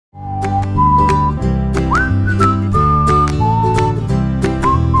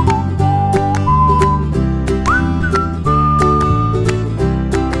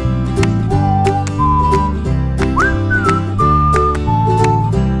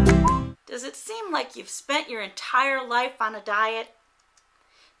it seem like you've spent your entire life on a diet?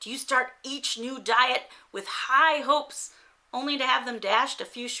 Do you start each new diet with high hopes only to have them dashed a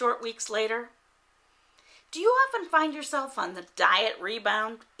few short weeks later? Do you often find yourself on the diet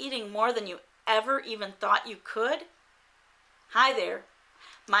rebound, eating more than you ever even thought you could? Hi there,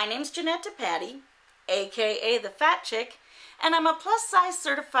 my name's Jeanette, aka the Fat Chick, and I'm a plus-size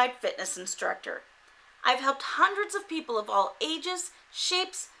certified fitness instructor. I've helped hundreds of people of all ages,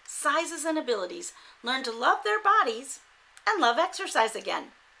 shapes, sizes, and abilities learn to love their bodies and love exercise again.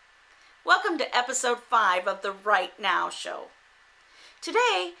 Welcome to episode 5 of the Right Now Show.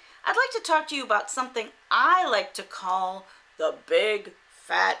 Today, I'd like to talk to you about something I like to call the big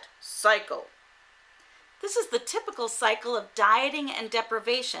fat cycle. This is the typical cycle of dieting and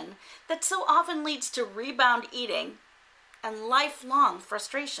deprivation that so often leads to rebound eating and lifelong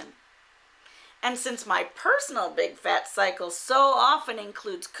frustration. And since my personal big fat cycle so often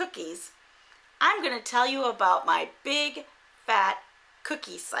includes cookies, I'm going to tell you about my big fat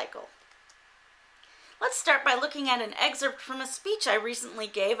cookie cycle. Let's start by looking at an excerpt from a speech I recently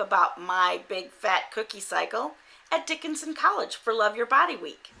gave about my big fat cookie cycle at Dickinson College for Love Your Body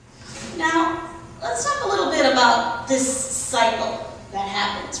Week. Now, let's talk a little bit about this cycle that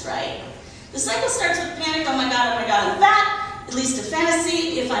happens, right? The cycle starts with panic, oh my God, I'm fat. It leads to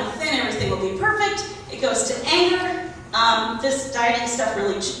fantasy, if I'm thin, everything will be perfect. It goes to anger, this dieting stuff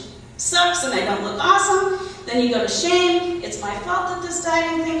really sucks and I don't look awesome. Then you go to shame, it's my fault that this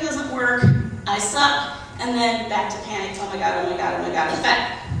dieting thing doesn't work, I suck. And then back to panic, oh my God, I'm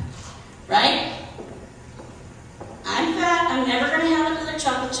fat. Right? I'm fat, I'm never gonna have another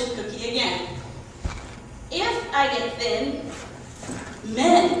chocolate chip cookie again. If I get thin,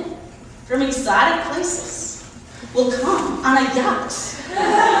 men from exotic places will come on a yacht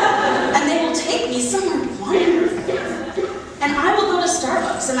and they will take me somewhere wonderful. And I will go to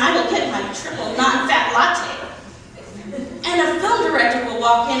Starbucks and I will get my triple non-fat latte. And a film director will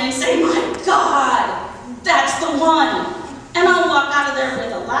walk in and say, my God, that's the one. And I'll walk out of there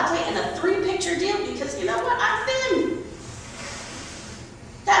with a latte and a 3-picture deal because you know what, I'm thin.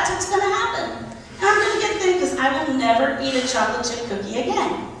 That's what's gonna happen. And I'm gonna get thin because I will never eat a chocolate chip cookie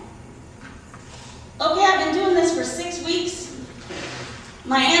again. Okay, I've been doing this for 6 weeks.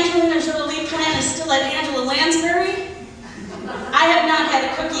 My Angelina Jolie plan is still at Angela Lansbury. I have not had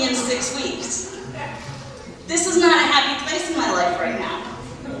a cookie in 6 weeks. This is not a happy place in my life right now.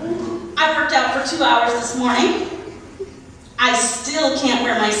 I worked out for 2 hours this morning. I still can't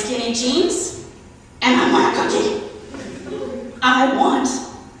wear my skinny jeans, and I want a cookie. I want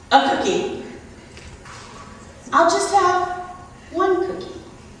a cookie. I'll just have one cookie.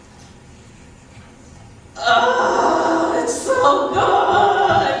 Oh, it's so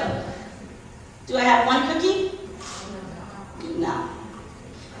good. Do I have one cookie? No.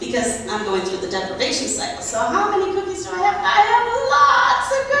 Because I'm going through the deprivation cycle. So how many cookies do I have? I have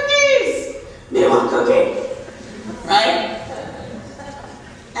lots of cookies. Me one cookie. Right?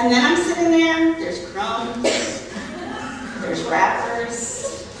 And then I'm sitting there. There's crumbs. There's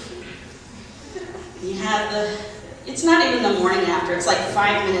wrappers. You have the... It's not even the morning after. It's like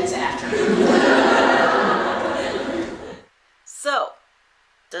 5 minutes after. So,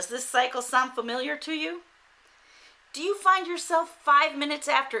 does this cycle sound familiar to you? Do you find yourself 5 minutes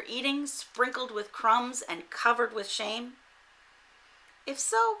after eating sprinkled with crumbs and covered with shame? If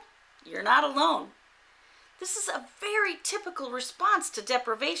so, you're not alone. This is a very typical response to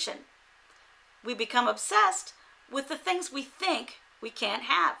deprivation. We become obsessed with the things we think we can't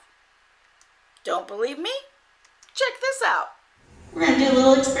have. Don't believe me? Check this out. We're going to do a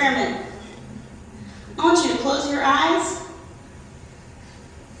little experiment. I want you to close your eyes.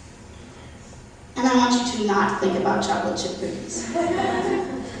 And I want you to not think about chocolate chip cookies.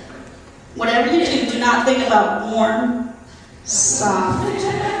 Whatever you do not think about warm, soft,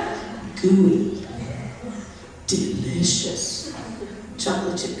 gooey, delicious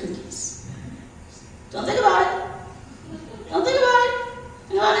chocolate chip cookies. Don't think about it. Don't think about it.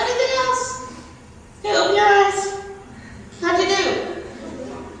 Think about anything else. Okay, open your eyes. How'd you do?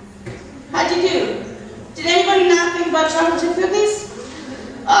 How'd you do? Did anybody not think about chocolate chip cookies?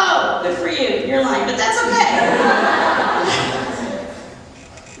 Oh, good for you. You're lying, but that's okay.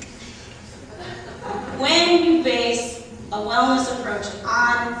 When you base a wellness approach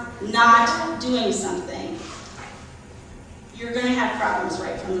on not doing something, you're going to have problems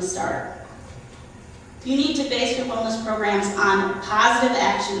right from the start. You need to base your wellness programs on positive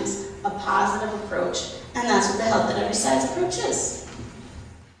actions, a positive approach, and that's what the Health at Every Size approach is.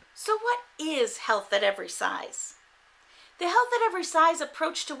 So what is Health at Every Size? The Health at Every Size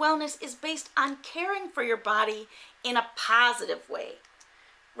approach to wellness is based on caring for your body in a positive way.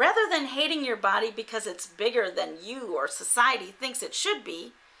 Rather than hating your body because it's bigger than you or society thinks it should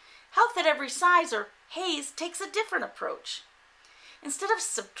be, Health at Every Size, or HAES, takes a different approach. Instead of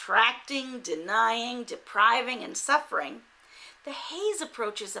subtracting, denying, depriving, and suffering, the HAES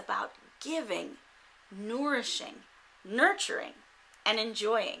approach is about giving, nourishing, nurturing, and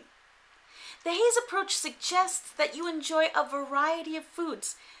enjoying. The HAES approach suggests that you enjoy a variety of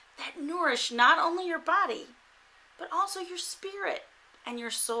foods that nourish not only your body, but also your spirit and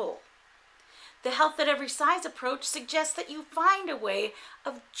your soul. The Health at Every Size approach suggests that you find a way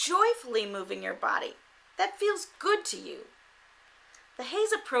of joyfully moving your body that feels good to you. The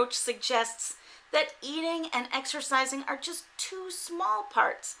HAES approach suggests that eating and exercising are just two small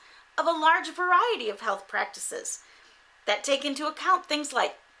parts of a large variety of health practices that take into account things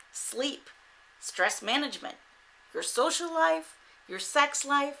like sleep, stress management, your social life, your sex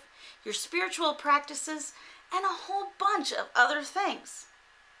life, your spiritual practices, and a whole bunch of other things.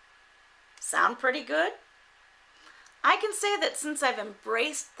 Sound pretty good? I can say that since I've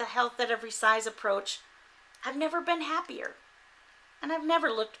embraced the Health at Every Size approach, I've never been happier, and I've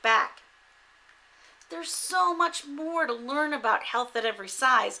never looked back. There's so much more to learn about Health at Every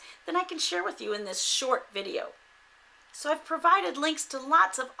Size than I can share with you in this short video. So I've provided links to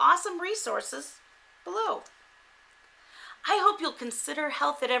lots of awesome resources below. I hope you'll consider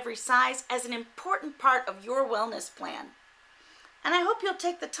Health at Every Size as an important part of your wellness plan. And I hope you'll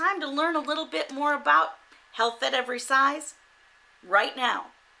take the time to learn a little bit more about Health at Every Size right now.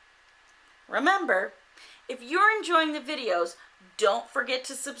 Remember, if you're enjoying the videos, don't forget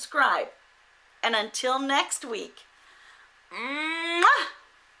to subscribe. And until next week, mwah!